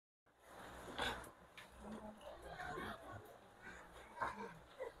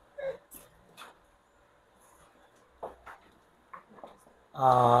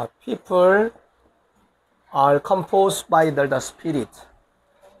people are composed by the spirit.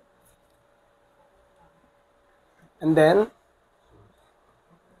 And then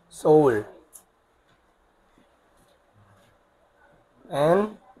soul.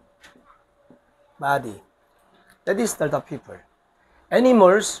 And body. That is the people.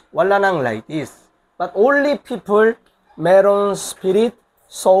 Animals, wala nang like this. But only people, meron spirit,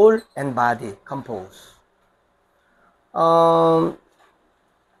 soul, and body composed.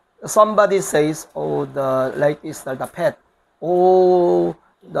 Somebody says, oh, the like is the pet. Oh,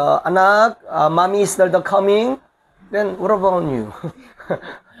 the anak, mommy is the coming. Then what about you?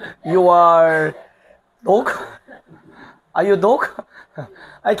 You are dog? Are you dog?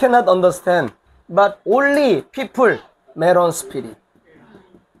 I cannot understand. But only people meron spirit.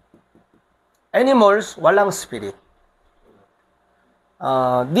 Animals walang spirit.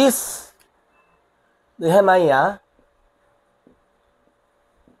 This Nehemiah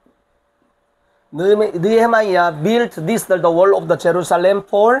built this the wall of the Jerusalem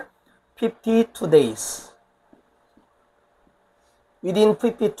for 52 days. Within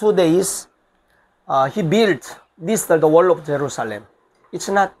 52 days, he built this the wall of Jerusalem. It's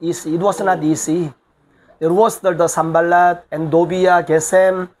not easy. It was not easy. There was the Sanballat and Tobiah,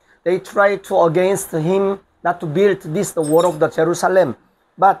 Gesem. They tried to against him not to build this the wall of the Jerusalem,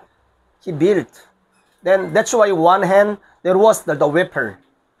 but he built. Then that's why one hand there was the weapon,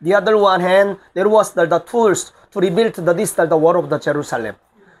 the other one hand there was the tools to rebuild the wall of the Jerusalem.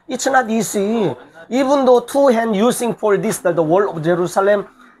 It's not easy. Even though two hands using for this the wall of Jerusalem,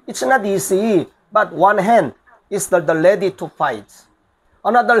 it's not easy. But one hand is the ready to fight.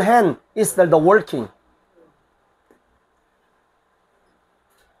 Another hand is the working.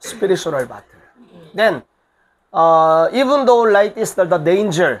 Spiritual battle. Then, even though like is the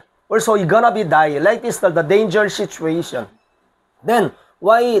danger, also you're gonna be die. Like is the danger situation. Then,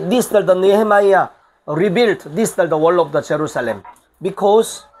 why this the Nehemiah rebuilt this the wall of the Jerusalem?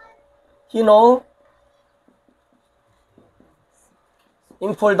 Because he know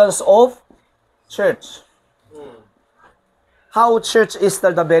importance of church. How church is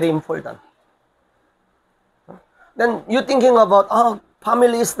the very important. Then you thinking about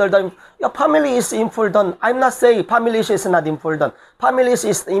family is family is important. I'm not saying family is not important. Family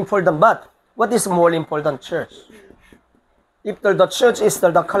is important, but what is more important? Church. If the church is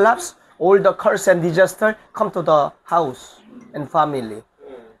the collapse, all the curse and disaster come to the house and family.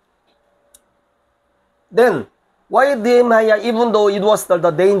 Then why Nehemiah, even though it was the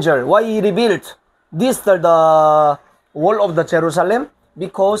danger, why he rebuilt this the wall of the Jerusalem?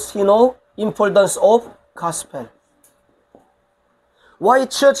 Because he know importance of gospel. Why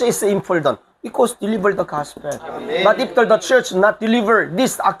church is important? Because deliver the gospel. Amen. But if the church not deliver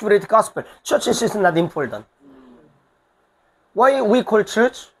this accurate gospel, church is not important. Why we call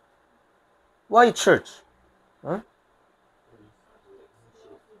church? Why church? Huh?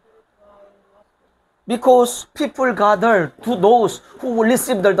 Because people gather to those who will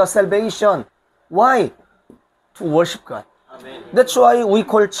receive the salvation. Why? To worship God. Amen. That's why we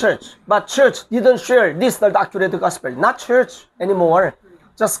call church. But church didn't share this the accurate gospel. Not church anymore.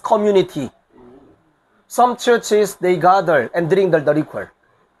 Just community. Some churches, they gather and drink the liquor.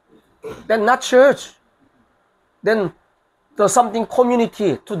 Then not church. Then there's something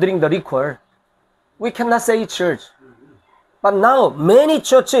community to drink the liquor. We cannot say church. But now, many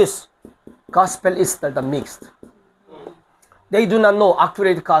churches, gospel is the mixed. They do not know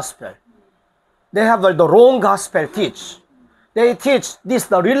accurate gospel. They have the wrong gospel teach. They teach this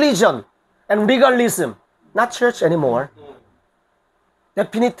the religion and legalism. Not church anymore.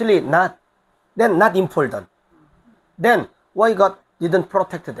 Definitely not. Then not important. Then why God didn't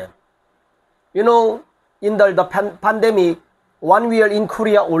protect them? You know, in the pandemic, 1 year in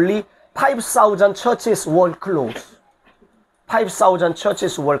Korea only 5,000 churches were closed. 5,000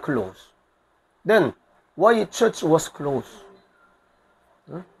 churches were closed. Then why church was closed?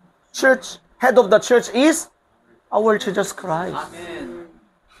 Church, head of the church is our Jesus Christ. Amen.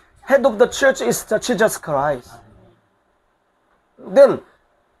 Head of the church is the Jesus Christ. Then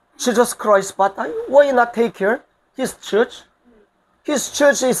Jesus Christ, but why not take care? His church? His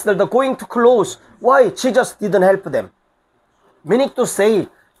church is the going to close. Why Jesus didn't help them? Meaning to say,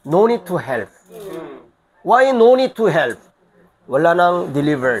 no need to help. Why no need to help? Wala nang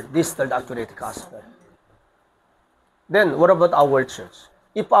deliver this the accurate gospel. Then what about our church?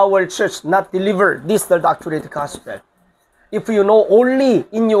 If our church not deliver this the accurate gospel, if you know only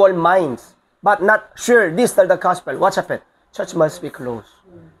in your minds but not share this the gospel, what's happened? Church must be closed.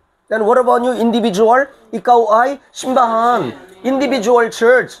 Then what about you individual? Ikaw ay simbahan. Individual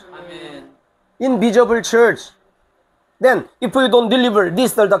church. Invisible church. Then, if you don't deliver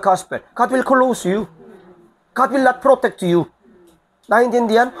this or the gospel, God will close you. God will not protect you.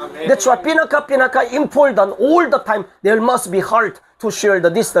 Naintindihan? That's why pinaka important all the time, there must be heart to share the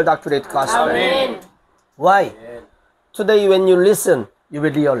distal accurate gospel. Amen. Why? Today when you listen, you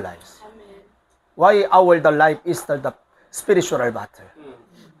will realize why the life is the spiritual battle.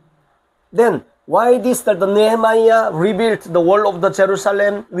 Then, why this the Nehemiah rebuilt the wall of the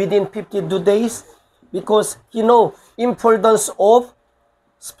Jerusalem within 52 days? Because he know importance of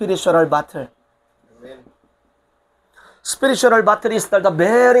spiritual battle. Spiritual battle is the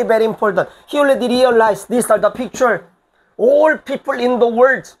very, very important. He already realized these are the picture. All people in the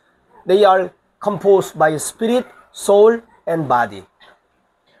world, they are composed by spirit, soul, and body.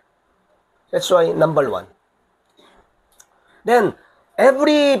 That's why number one. Then,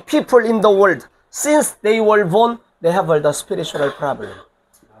 every people in the world, since they were born, they have the spiritual problem.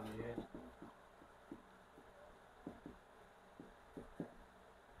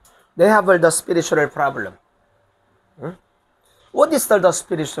 They have the spiritual problem. What is the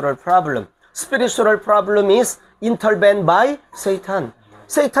spiritual problem? Spiritual problem is intervened by Satan.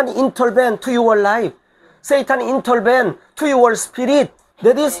 Satan intervened to your life. Satan intervened to your spirit.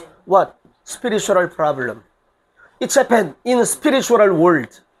 That is what? Spiritual problem. It's happened in spiritual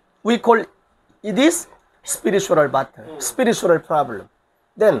world. We call it is spiritual battle, spiritual problem.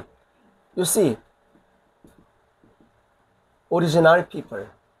 Then, you see, original people.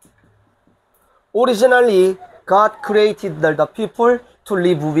 Originally, God created the people to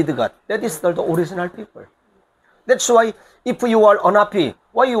live with God. That is the original people. That's why if you are unhappy,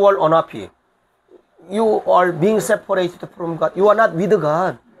 why you are unhappy? You are being separated from God. You are not with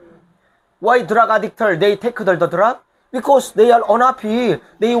God. Why drug addicts, they take the drug? Because they are unhappy.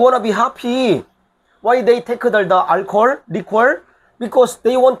 They want to be happy. Why they take the alcohol, liquor? Because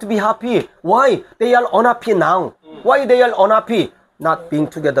they want to be happy. Why? They are unhappy now. Why they are unhappy? Not being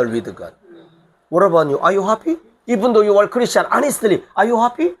together with God. What about you? Are you happy? Even though you are Christian, honestly, are you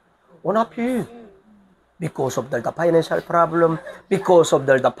happy? Unhappy. Because of the financial problem, because of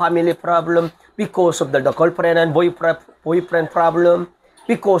the family problem, because of the girlfriend and boyfriend problem,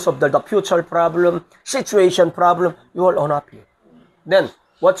 because of the future problem, situation problem, you are unhappy. Then,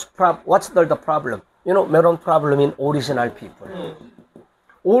 what's the problem? You know, meron problem in original people.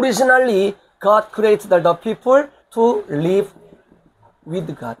 Originally, God created the people to live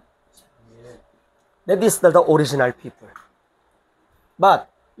with God. That is the original people. But,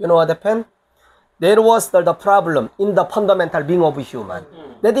 you know what happened? There was the problem in the fundamental being of human.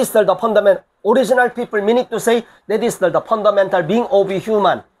 That is the fundamental, original people meaning to say, that is the fundamental being of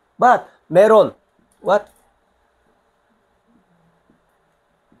human. But, meron, what?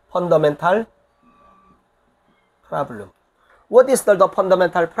 Fundamental problem. What is the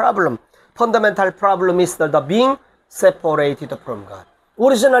fundamental problem? Fundamental problem is the being separated from God.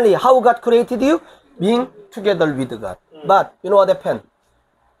 Originally, how God created you? Being together with God. But, you know what happened?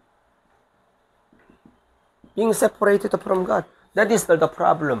 Being separated from God. That is the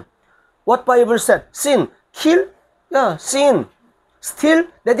problem. What Bible said? Sin. Kill? Yeah, sin. Steal?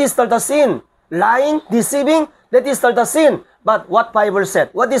 That is the sin. Lying, deceiving? That is the sin. But what Bible said?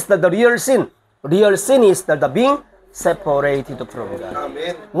 What is the real sin? Real sin is the being separated from God.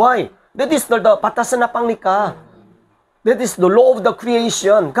 Amen. Why? That is the batas na pangnika. That is the law of the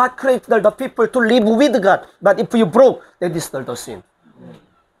creation. God created the people to live with God. But if you broke, that is the sin.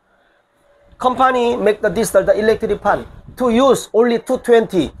 Company make the electric fan to use only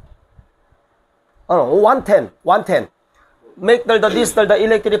 220. 110. Make the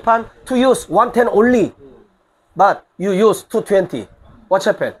electric fan to use 110 only. But you use 220. What's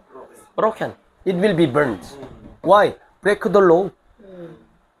happened? Broken. It will be burned. Why? Break the law.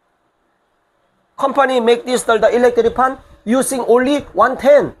 Company make the electric fan using only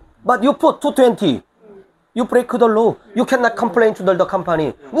 110. But you put 220. You break the law. You cannot complain to the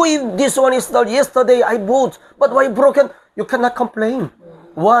company. This one is yesterday I bought, but why broken? You cannot complain.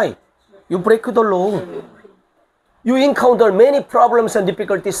 Why? You break the law. You encounter many problems and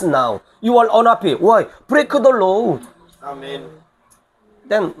difficulties now. You are unhappy. Why? Break the law. Amen.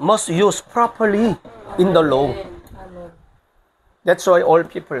 Then must use properly in the law. That's why all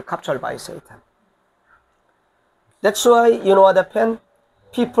people captured by Satan. That's why, you know what happened?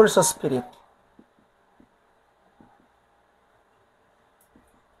 People's spirit.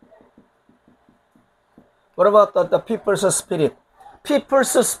 What about the people's spirit?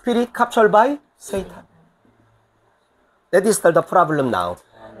 People's spirit captured by Satan. That is the problem now.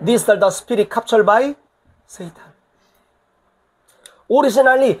 This is the spirit captured by Satan.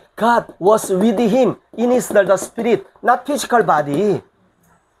 Originally, God was with him in his the spirit, not physical body.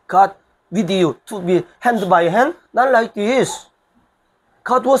 God with you to be hand by hand, not like this.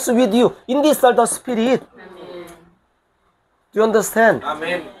 God was with you. In this are the Spirit. Amen. Do you understand?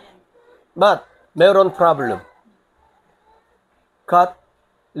 Amen. But Meron problem. God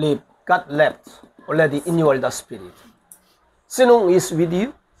left already in you the Spirit. Sinong is with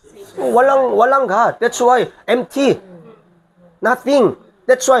you? Walang God. That's why empty. Nothing.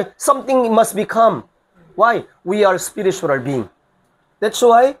 That's why something must become. Why? We are spiritual being. That's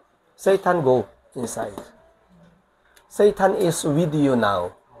why Satan go inside. Satan is with you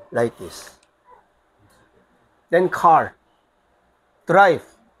now, like this. Then car, drive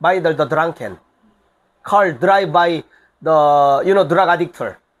by the drunken. Car drive by the drug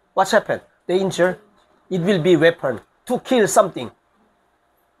addictor. What's happened? Danger. It will be weapon to kill something.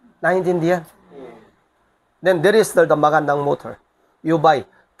 Naintindihan? Then there is the magandang motor. You buy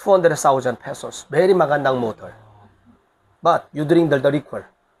 200,000 pesos. Very magandang motor. But you drink the liquor.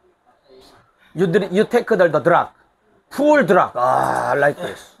 You take the drug. Full drug. Like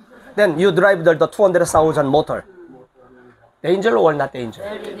this. Then you drive the 200,000 motor. Danger or not danger?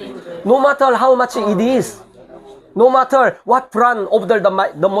 No matter how much it is. No matter what brand of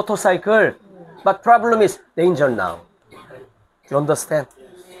the motorcycle. But problem is danger now. You understand?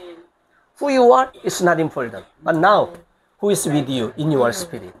 Who you are is not important. But now, who is with you in your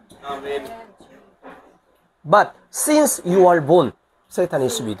spirit? Amen. But since you are born, Satan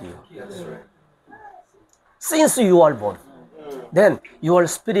is with you. Since you are born, then your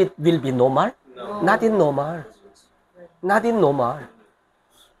spirit will be normal? Not in normal. Not in normal.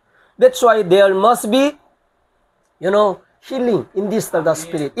 That's why there must be, healing in this the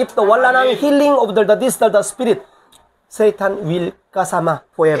spirit. If the wala nang healing of the spirit, Satan will kasama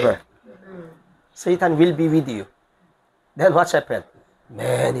forever. Satan will be with you. Then what's happened?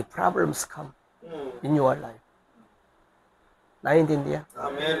 Many problems come in your life. Naintindihan?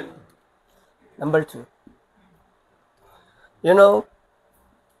 Amen. Number 2.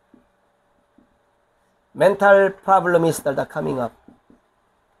 Mental problem is the coming up.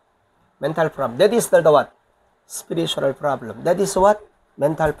 Mental problem. That is the what? Spiritual problem. That is what?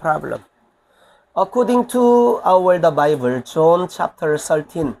 Mental problem. According to the Bible, John chapter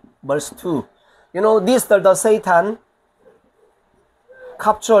 13, verse 2. This the Satan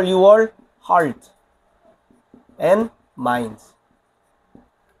capture your heart and mind.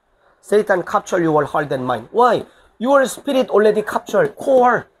 Satan capture your heart and mind. Why? Your spirit already captured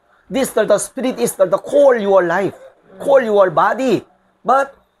core. This the spirit is the core your life, core your body.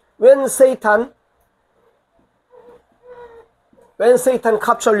 But when Satan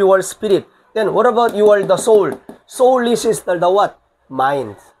capture your spirit, then what about the soul? Soul is the what?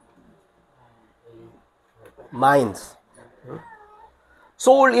 Mind. Minds.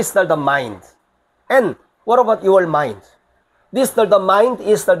 Soul is the mind. And what about your mind? This the mind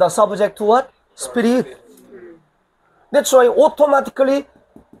is the subject to what? Spirit. That's why automatically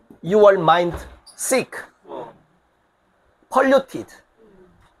your mind sick, polluted.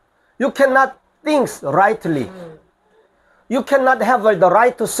 You cannot think rightly. You cannot have the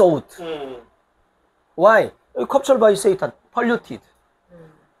right thought. Why? Captured by Satan, polluted.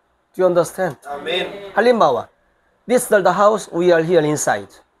 Do you understand? Amen. Halimbawa, this is the house we are here inside,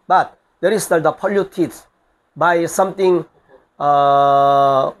 but there is the polluted by something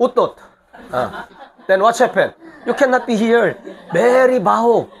utot. Then what's happened? You cannot be here. Very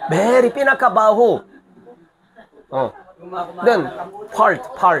baho, very pinakabaho. Then part,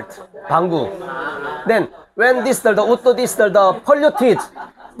 banggu. Then when this the utot is the polluted,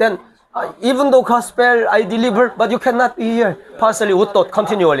 then even though gospel I deliver, but you cannot be here. Partially utot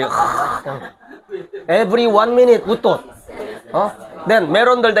continually. Every 1 minute utot. Then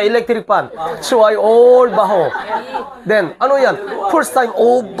meron the electric fan. So I all baho. Then ano yan? First time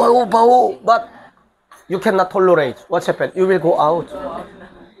baho, but you cannot tolerate. What's happened? You will go out.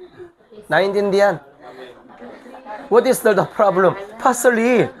 Naintindihan? What is the problem?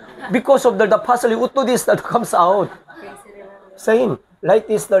 Partially. Because of the partially utot is that comes out. Same. Like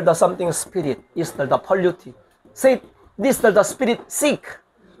this, the something spirit is the polluted. Say this the spirit sick.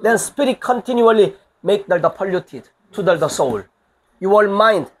 Then spirit continually make the polluted to the soul. Your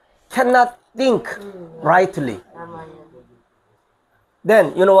mind cannot think rightly.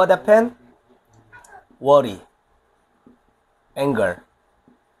 Then you know what happened? Worry, anger,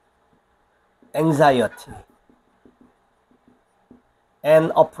 anxiety,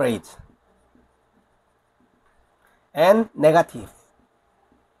 and afraid, and negative.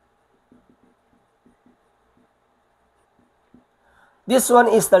 This one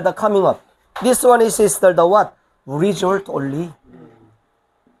is the coming up. This one is the what? Result only.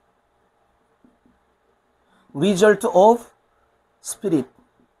 Result of spirit.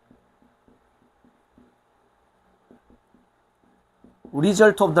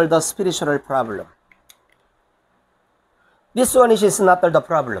 result of the spiritual problem. This one is not the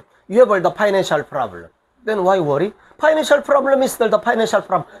problem. You have the financial problem. Then why worry? Financial problem is the financial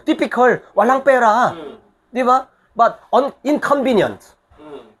problem. Typical, walang pera. Di ba? But inconvenient.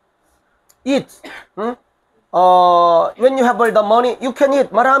 Eat. When you have the money, you can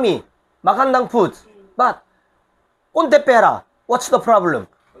eat marami. Magandang food. But, konti pera. What's the problem?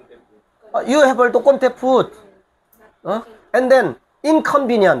 You have the konti food. And then,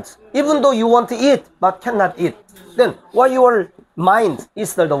 inconvenient. Even though you want to eat, but cannot eat. Then, why your mind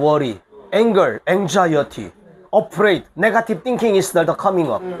is the worry, anger, anxiety, afraid, negative thinking is the coming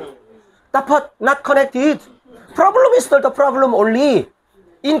up. Dapat not connected. Problem is the problem only.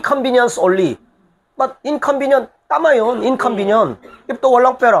 Inconvenience only. But inconvenient, tama yun, inconvenient. If the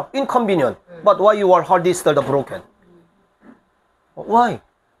walang pera, inconvenient. But why your heart is the broken? Why?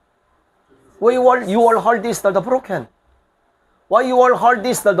 Why your heart is the broken? Why your heart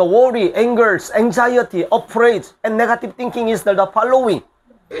is the worry, angers, anxiety, afraid, and negative thinking is the following?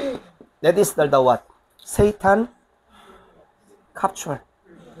 That is the what? Satan capture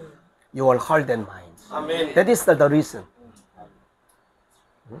your heart and mind. Amen. That is the reason.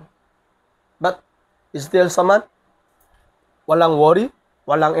 But is there someone? Walang worry,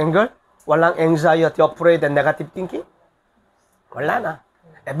 walang anger, walang anxiety, afraid, and negative thinking? Wala na.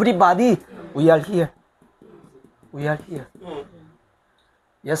 Everybody, we are here. We are here.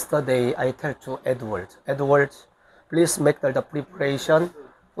 Yesterday, I tell to Edward, please make the preparation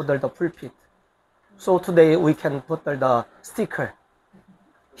for the pulpit. So today, we can put the sticker.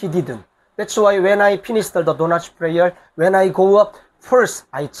 He didn't. That's why when I finish the donut prayer, when I go up, first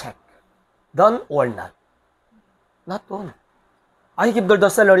I check. Done or not? Not done. I give the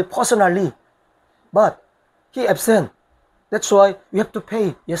salary personally. But he absent. That's why you have to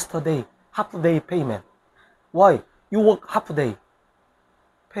pay yesterday, half day payment. Why? You work half day.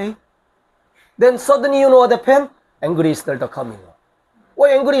 Pay. Then suddenly you know what happened? Angry is the coming up. Why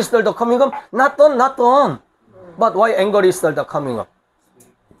angry is the coming up? Not done, not done. But why anger is the coming up?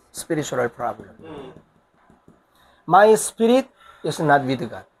 Spiritual problem. My spirit is not with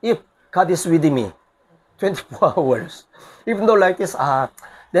God. If God is with me, 24 hours. Even though like this, that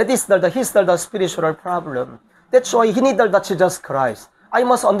is he's the spiritual problem. That's why he needed the Jesus Christ. I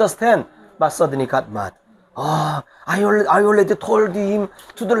must understand. But suddenly got mad. I already told him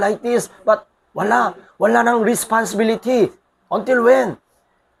to do like this, but wala nang responsibility. Until when?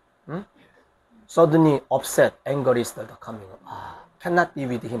 Suddenly upset, anger is the coming up. Cannot be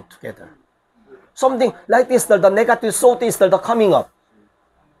with him together. Something like this, the negative thought is the coming up.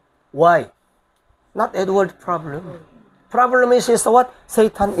 Why? Not Edward problem. Problem is what?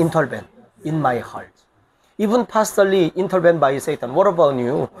 Satan intervened in my heart. Even Pastor Lee intervened by Satan. What about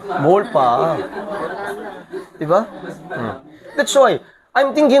you? More pa. Diba? That's why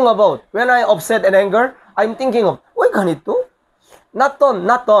I'm thinking about when I upset and anger, I'm thinking of, why ganito? Not done,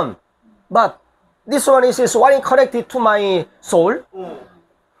 not done. But this one is why connected to my soul?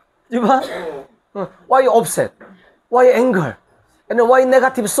 Diba? Why upset? Why anger? And why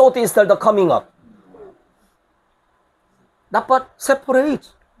negative thought is the coming up? Dapat separate.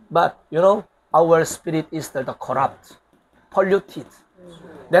 But, our spirit is the corrupt, polluted.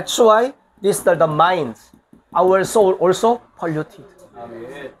 That's why this the mind, our soul also polluted.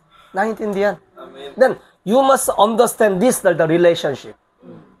 Amen. Naintindihan? Amen. Then, you must understand this the relationship.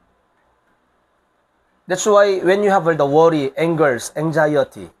 That's why when you have the worry, angers,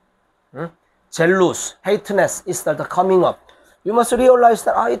 anxiety, jealous, hateness is the coming up, you must realize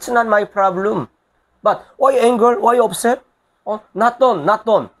that it's not my problem. But why anger? Why upset? Not done, not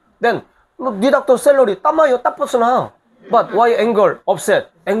done. Then, deduct of salary, tama yun, tapos na. But why anger,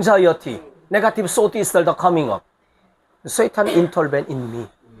 upset, anxiety, negative thought is the coming up? Satan intervened in me.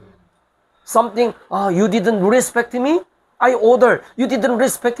 Something, you didn't respect me? I order. You didn't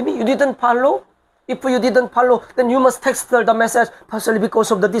respect me? You didn't follow? If you didn't follow, then you must text the message, partially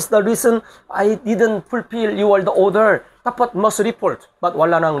because of the reason I didn't fulfill your the order. Dapat must report, but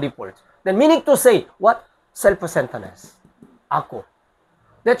wala nang report. Then meaning to say, what? Self-centeredness. Ako.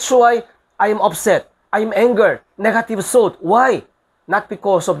 That's why I am upset. I am angry. Negative thought. Why? Not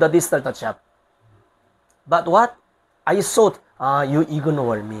because of the job. But what? I thought, you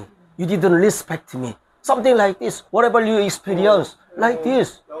ignore me. You didn't respect me. Something like this. Whatever you experience, like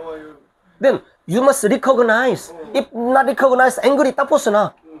this. Then, you must recognize. If not recognize, angry, tapos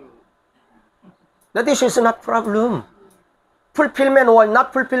na. That is not problem. Fulfillment or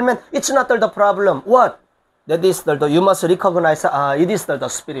not fulfillment, it's not the problem. What? That is you must recognize it is the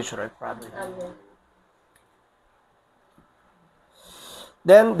spiritual problem. Amen.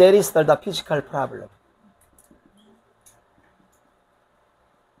 Then there is the physical problem.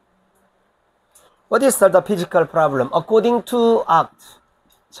 What is the physical problem? According to Acts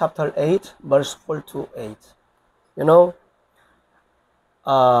chapter 8, verse 4 to 8. You know,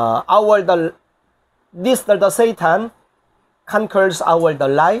 the Satan conquers the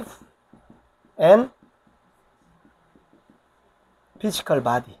life and physical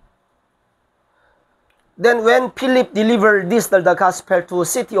body. Then when Philip delivered the gospel to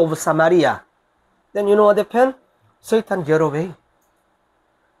city of Samaria, then you know what happened? Satan get away.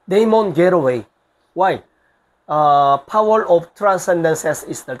 Demon get away. Why? Power of transcendence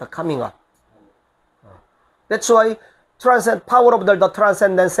is coming up. That's why power of the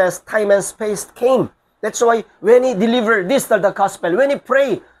transcendence, time and space came. That's why when he delivered the gospel, when he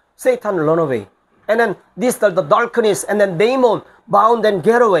prayed, Satan run away. And then the darkness, and then demon bound and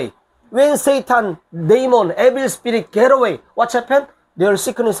get away. When Satan, demon, evil spirit get away, what happened? Their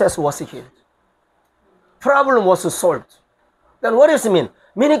sicknesses was healed. Problem was solved. Then what does it mean?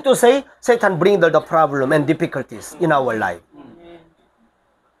 Meaning to say, Satan bring the problem and difficulties in our life.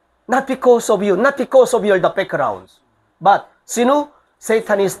 Not because of you, not because of your backgrounds. But,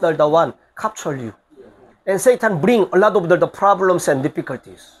 Satan is the one capture you. And Satan bring a lot of the problems and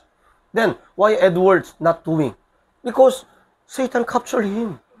difficulties. Then, why Edward not doing? Because Satan captured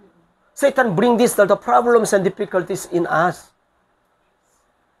him. Satan bring the problems and difficulties in us.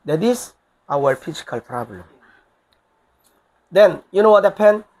 That is our physical problem. Then, you know what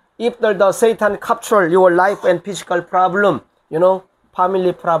happened? If the Satan capture your life and physical problem,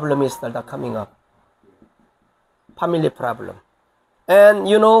 family problem is coming up. Family problem. And,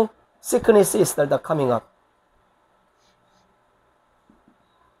 sickness is coming up.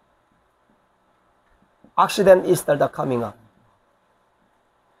 Accident is coming up.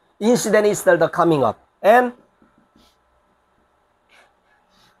 Incident is coming up. And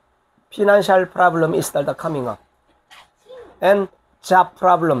financial problem is coming up. And job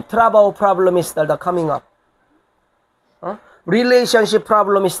problem, travel problem is coming up. Relationship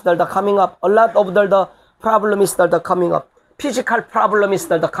problem is coming up. A lot of the problem is coming up. Physical problem is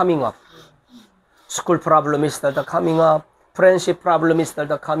coming up. School problem is coming up. Friendship problem is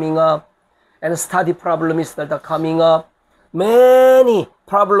coming up. And study problem is coming up. Many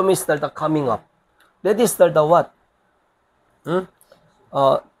problems is coming up. That is the what?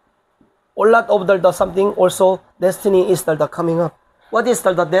 A lot of the something also destiny is coming up. What is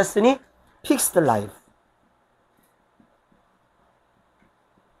the destiny? Fixed life.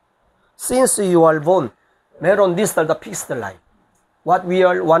 Since you are born, meron this the fixed life. What we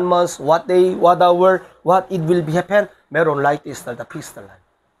are, 1 month, what day, what hour, what it will be happen, meron life is the fixed life.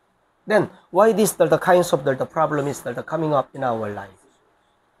 Then, why this the kinds of the problem is coming up in our life?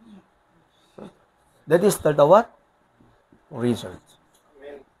 That is the what? Result.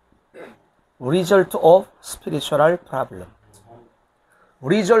 Result of spiritual problem.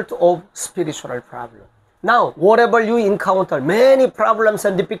 Result of spiritual problem. Now, whatever you encounter, many problems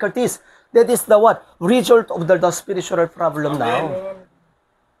and difficulties, that is the what? Result of the spiritual problem now.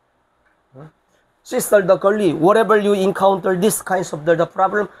 Sister Curly, whatever you encounter, this kinds of the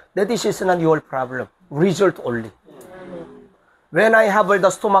problem, that is not your problem. Result only. When I have the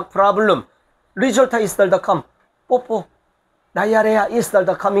stomach problem, result is come. Popo. Diarrhea is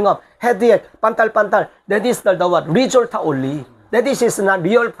coming up. Headache, pantal. That is the what? Result only. That is not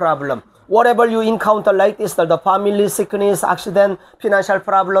real problem. Whatever you encounter like this, the family sickness, accident, financial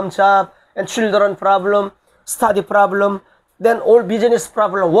problem, job, and children problem, study problem, then all business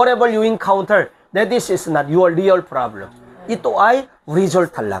problem, whatever you encounter, that this is not your real problem. Ito ay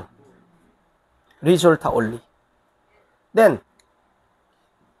result lang. Result only. Then,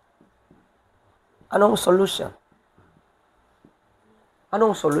 anong solution?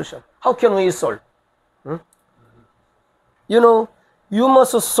 Anong solution? How can we solve? You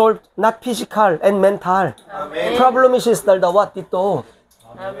must solve not physical and mental. Amen. Problem is the what? Ito.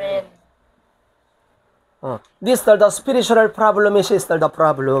 Amen. This the spiritual problem is the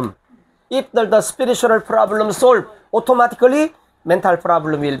problem. If the spiritual problem solved, automatically mental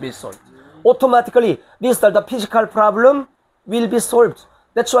problem will be solved. Automatically, this the physical problem will be solved.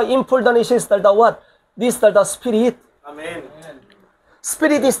 That's why important is the what? This the spirit. Amen.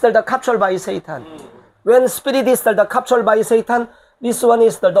 Spirit is the captured by Satan. When spirit is the captured by Satan, this one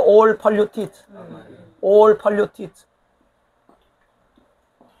is the all polluted. All polluted.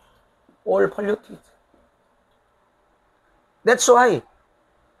 All polluted. That's why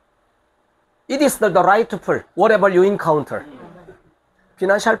it is the rightful, whatever you encounter.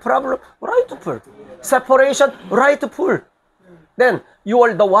 Financial problem, rightful. Separation, rightful. Then, you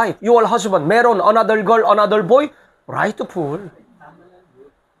are the wife, you are husband, meron another girl, another boy, rightful.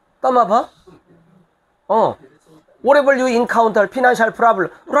 Tama ba? Whatever you encounter, financial problem,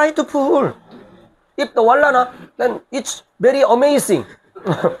 rightful. If the wala na, then it's very amazing.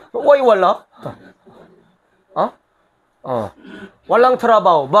 Why wala? Walang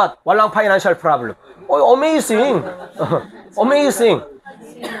trabaho, but walang financial problem. Oh, amazing. Amazing.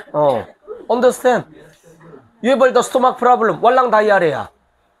 Understand? You have the stomach problem, walang diarrhea.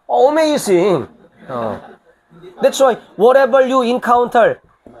 Oh, amazing. That's why whatever you encounter,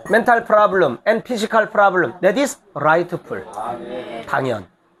 mental problem and physical problem, that is rightful. 당연.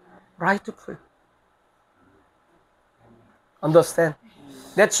 Rightful. Understand?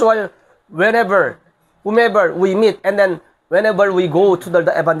 That's why whomever we meet, and then whenever we go to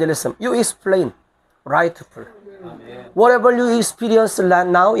the evangelism, you explain rightful. Whatever you experience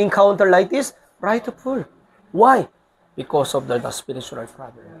now, encounter like this, rightful. Why? Because of the spiritual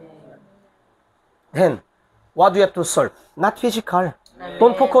problem. Then, what do you have to solve? Not physical.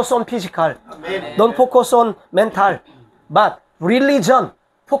 Don't focus on physical. Don't focus on mental. But religion,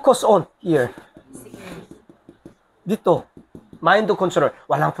 focus on here. Dito. Mind control.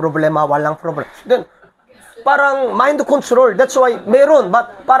 Walang problema, walang problem. Then, parang mind control. That's why meron.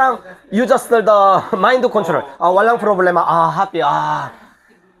 But parang you just the mind control. Walang problema. Happy.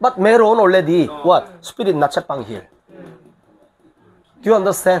 But meron already. What? Spirit natsapang here. Do you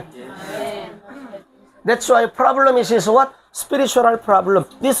understand? That's why problem is what? Spiritual problem.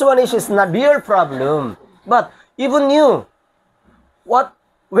 This one is not real problem. But even you, what?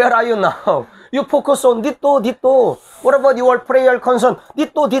 Where are you now? You focus on dito. What about your prayer concern?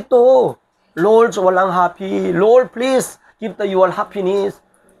 Dito. Lord, walang happy. Lord, please give your happiness.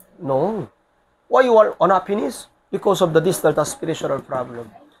 No. Why you are unhappiness? Because of the spiritual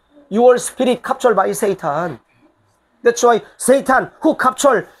problem. Your spirit captured by Satan. That's why Satan, who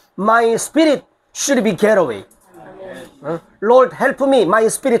captured my spirit, should be get away. Lord, help me, my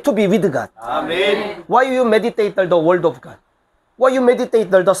spirit to be with God. Amen. Why you meditate the word of God? Why you meditate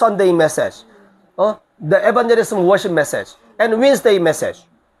the Sunday message? The evangelism worship message and Wednesday message?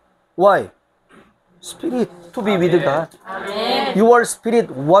 Why? Spirit to be with God. Amen. Your spirit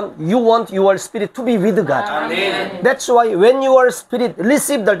you want your spirit to be with God. Amen. That's why when your spirit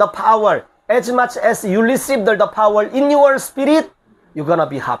receive the power, as much as you receive the power in your spirit, you're gonna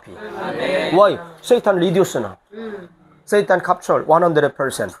be happy. Amen. Why? Satan reduce now. Satan capture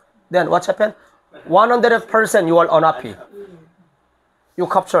 100%. Then what happened? 100% you are unhappy. You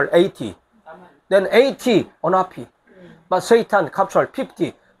capture 80. Then 80 unhappy. But Satan capture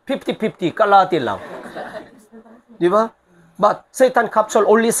 50. 50-50, kalahati lang. Diba? But Satan capture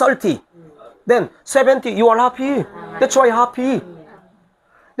only 30. Then 70, you are happy. That's why happy.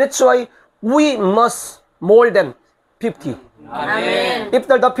 That's why we must more than 50. Amen. If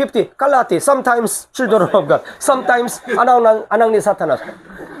there's the 50, kalahati, sometimes children of God, sometimes anang ni Satanas.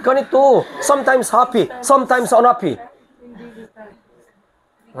 Ganito, sometimes happy, sometimes unhappy.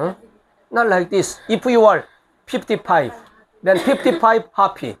 Not like this. If you are 55, then 55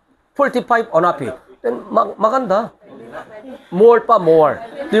 happy, 45 unhappy, then maganda. More.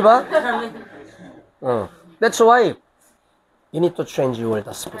 Diba? That's why you need to change your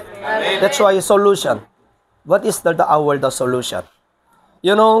spirit. That's why solution. What is the solution?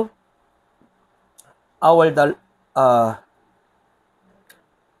 You know,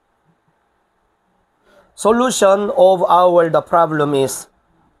 solution of the problem is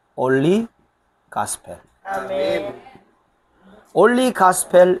only gospel. Amen. Only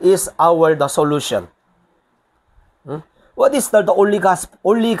gospel is the solution. What is the only gospel?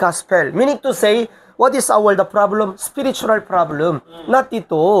 Only gospel. Meaning to say, what is the problem? Spiritual problem. Not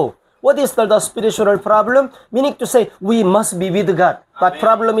ito. What is the spiritual problem? Meaning to say, we must be with God. But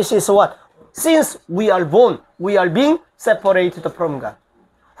problem is what? Since we are born, we are being separated from God.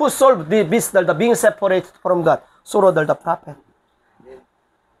 Who solved the being separated from God? Surah the prophet.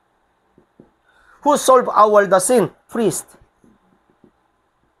 Who solved the sin? Priest.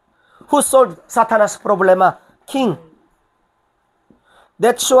 Who solved Satan's problema? King.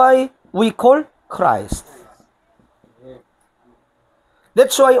 That's why we call Christ.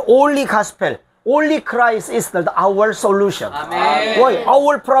 That's why only gospel, only Christ is our solution. Amen. Why?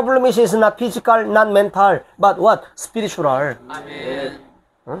 Our problem is not physical, not mental, but what? Spiritual. Amen.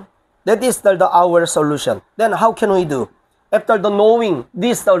 That is our solution. Then how can we do? After knowing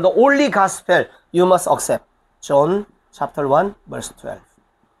this, the only gospel, you must accept. John chapter 1, verse 12.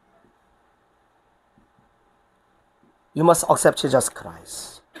 You must accept Jesus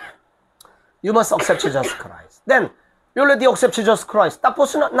Christ. You must accept Jesus Christ. Then, you already accept Jesus Christ.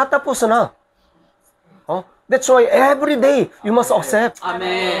 Tapos na, natapos na. That's why every day, you must accept.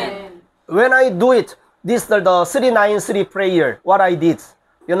 Amen. When I do it, this the 393 prayer, what I did.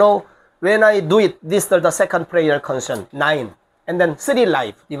 You know, when I do it, this the second prayer concern, 9. And then 3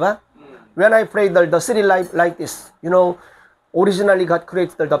 life, di ba? when I pray the city life like this, you know, originally God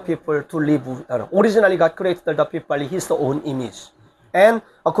created the people to live, originally God created the people in His own image. And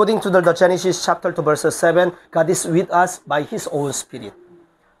according to the Genesis chapter 2 verse 7, God is with us by His own Spirit.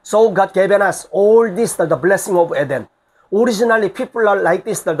 So God given us all this, the blessing of Eden. Originally, people are like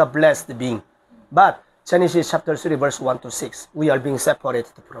this, the blessed being. But Genesis chapter 3 verse 1 to 6, we are being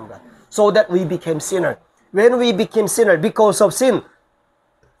separated from God. So that we became sinner. When we became sinner because of sin,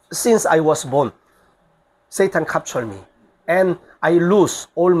 since I was born, Satan captured me. And I lose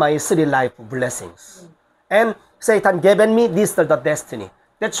all my city life blessings. And Satan given me this, the destiny.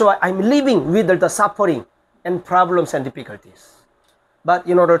 That's why I'm living with the suffering and problems and difficulties. But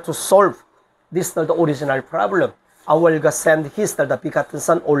in order to solve this, the original problem, our God sent His, the begotten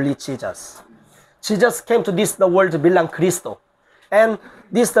Son, only Jesus. Jesus came to this, the world, bilang Cristo. And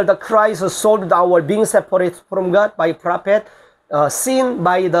this, the Christ solved our being separated from God by prophet, sin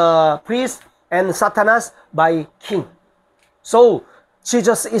by the priest, and Satanas by king. So,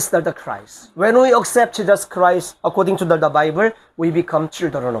 Jesus is the Christ. When we accept Jesus Christ, according to the Bible, we become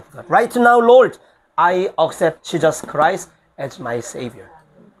children of God. Right now, Lord, I accept Jesus Christ as my Savior.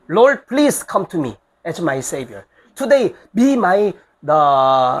 Lord, please come to me as my Savior. Today, be my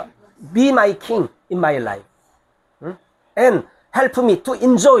King in my life. And help me to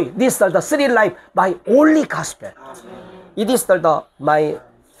enjoy this, the city life by only gospel. It is my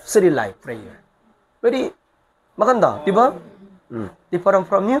city life prayer. Very maganda, di ba? Different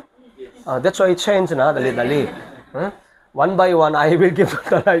from you? That's why I change na, dali-dali. One by one, I will give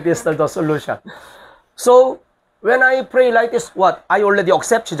like this the solution. So, when I pray like this, what? I already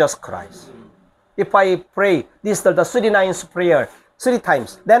accept Jesus Christ. If I pray this, the 39th prayer, 3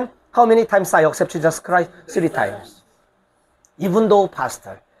 times, then how many times I accept Jesus Christ? 3 times. Even though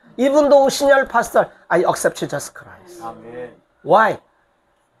pastor, even though senior pastor, I accept Jesus Christ. Amen. Why?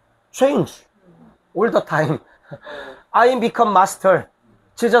 Change all the time. I become master.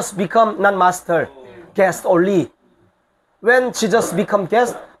 Jesus become non-master. Guest only. When Jesus become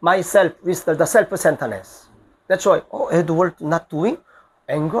guest, myself is the self-centeredness. That's why, Edward not doing?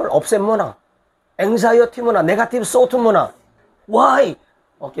 Anger, upset mo na. Anxiety mo na, negative thought mo na. Why?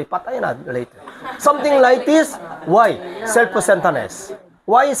 Okay, patay na later. Something like this. Why? Self-centeredness.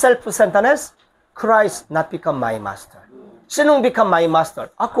 Why self-centeredness? Christ not become my master. Sinong become my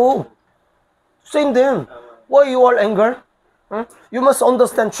master? Ako. Same then. Why you all anger? You must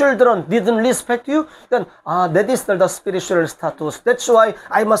understand children didn't respect you. Then, that is the spiritual status. That's why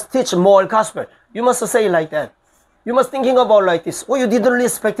I must teach more gospel. You must say like that. You must thinking about like this. Oh, you didn't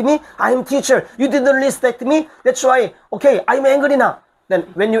respect me? I am teacher. You didn't respect me? That's why, okay, I'm angry now. Then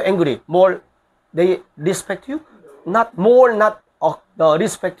when you're angry, more they respect you? Not more, not the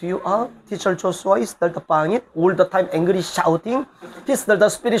respect to you. Teacher Joshua is the pangit. All the time angry, shouting. He's the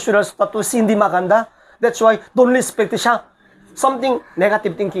spiritual status, hindi maganda. That's why, don't respect siya. Something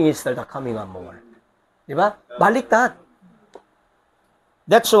negative thinking is coming on more. Diba? Baliktad.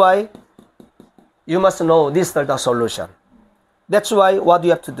 That's why, you must know this is the solution. That's why, what do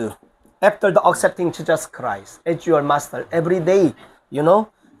you have to do? After the accepting Jesus Christ as your master, every day, you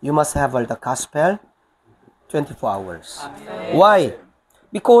know, you must have the gospel 24 hours. Amen. Why?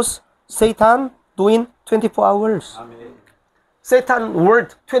 Because Satan doing 24 hours. Amen. Satan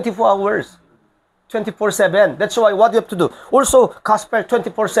word 24 hours. 24/7. That's why what you have to do. Also, gospel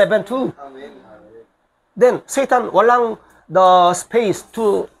 24/7 too. Amen. Then, Satan walang the space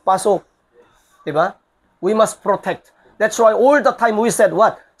to pasok. Diba? We must protect. That's why all the time we said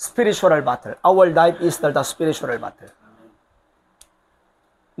what? Spiritual battle. Our life is the spiritual battle.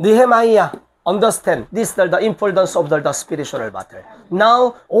 Nehemiah understand this the importance of the spiritual battle.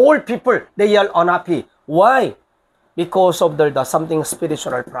 Now, all people, they are unhappy. Why? Because of the something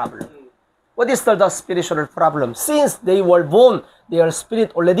spiritual problem. What is the spiritual problem? Since they were born, their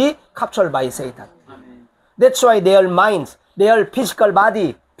spirit already captured by Satan. Amen. That's why their minds, their physical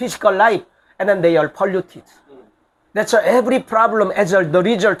body, physical life, and then they are polluted. That's why every problem as the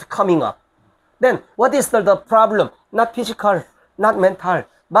result coming up. Then, what is the problem? Not physical, not mental,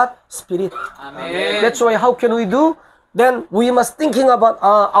 but spirit. Amen. That's why how can we do? Then we must thinking about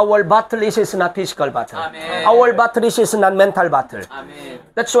our battle is not physical battle. Amen. Our battle is not mental battle. Amen.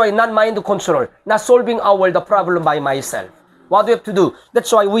 That's why not mind control, not solving the problem by myself. What do we have to do?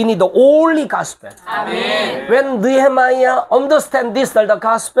 That's why we need the only gospel. Amen. When Nehemiah understand this, the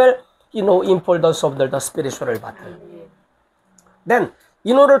gospel, you know, importance of the spiritual battle. Then,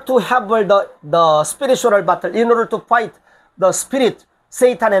 in order to have the spiritual battle, in order to fight the spirit,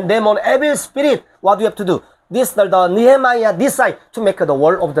 Satan and demon, evil spirit, what do we have to do? This the Nehemiah decide to make the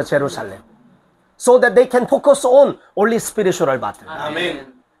wall of the Jerusalem, so that they can focus on only spiritual battle. Amen.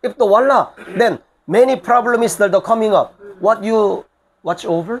 If the wala, then many problems that are coming up. What you watch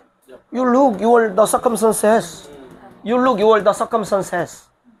over? You look, you are the circumstances. You look, you are the circumstances.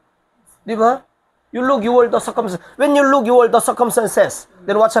 Diba? You look, you are the circumstances. When you look, you are the circumstances.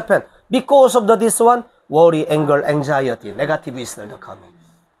 Then what's happened? Because of this one, worry, anger, anxiety, negative is the coming.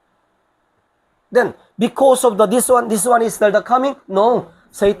 Then, because of this one is the coming? No.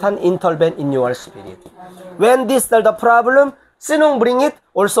 Satan intervene in your spirit. When this the problem, sinong bring it?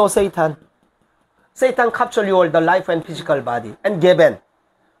 Also Satan. Satan capture your the life and physical body and given.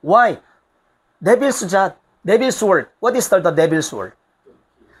 Why? Devil's judge, devil's word. What is the devil's word?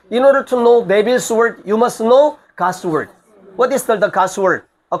 In order to know devil's word, you must know God's word. What is the God's word?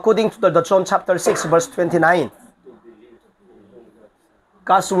 According to the John chapter 6 verse 29.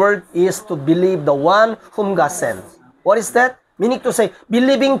 God's word is to believe the one whom God sent. What is that? Meaning to say,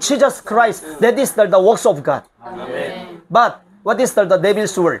 believing Jesus Christ, that is the works of God. Amen. But, what is the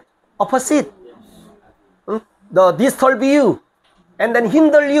devil's word? Opposite. The disturb you, and then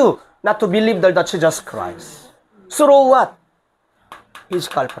hinder you not to believe the Jesus Christ. Through what?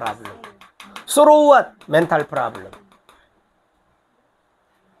 Physical problem. Through what? Mental problem.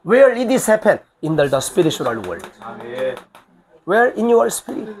 Where it is happen? In the spiritual world. Amen. Where? In your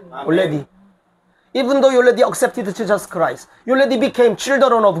spirit. Amen. Already. Even though you already accepted Jesus Christ, you already became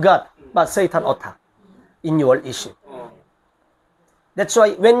children of God, but Satan attack in your issue. That's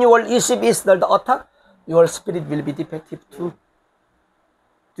why when your issue is the attack, your spirit will be defective too.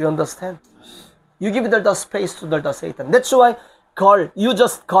 Do you understand? You give the space to the Satan. That's why you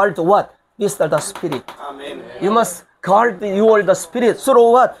just guard what? This the spirit. Amen. You must guard the spirit.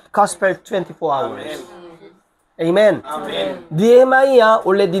 Through what? Gospel 24 hours. Amen. Amen. Amen. Nehemiah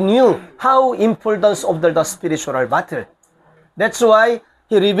already knew how important of the spiritual battle. That's why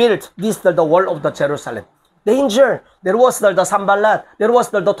he revealed this the wall of the Jerusalem. Danger. There was the Sanballat. There was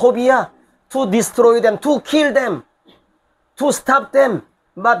the Tobiah to destroy them, to kill them, to stop them.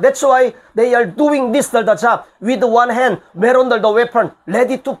 But that's why they are doing this the job. With one hand, bear the weapon,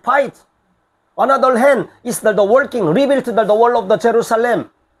 ready to fight. Another hand is the working, rebuild the wall of the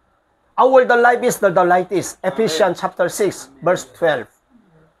Jerusalem. Our the life is the light is. Ephesians chapter 6, verse 12.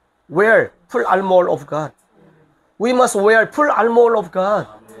 Wear full armor of God. We must wear full armor of God.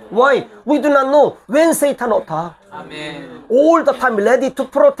 Why? We do not know when Satan attacks. Amen. All the time ready to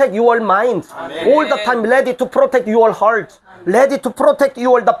protect your mind. Amen. All the time ready to protect your heart. Ready to protect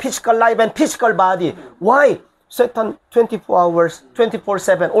your the physical life and physical body. Why? Satan 24 hours,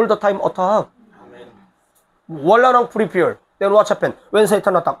 24/7, all the time attack. Amen. Wala nang prepare. Then what happened? When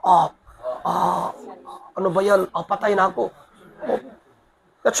Satan attack, ano ba yan? Patay na ako.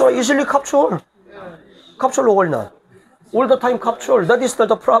 That's why easily capture. Capture all na. All the time capture. That is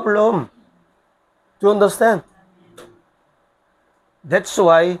the problem. Do you understand? That's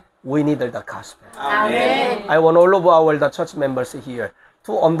why we need the gospel. Amen. I want all of our the church members here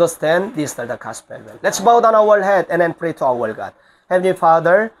to understand this the gospel. Let's bow down our head and then pray to our God. Heavenly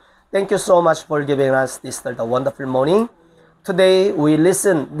Father, thank you so much for giving us this the wonderful morning. Today we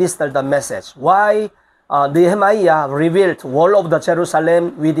listen this the message. Why Nehemiah revealed wall of the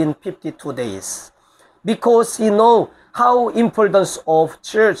Jerusalem within 52 days. Because he know how importance of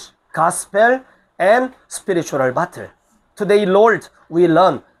church, gospel, and spiritual battle. Today, Lord, we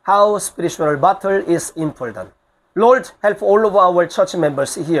learn how spiritual battle is important. Lord, help all of our church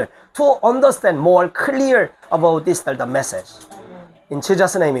members here to understand more clear about this the message. In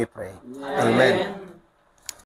Jesus' name we pray. Amen.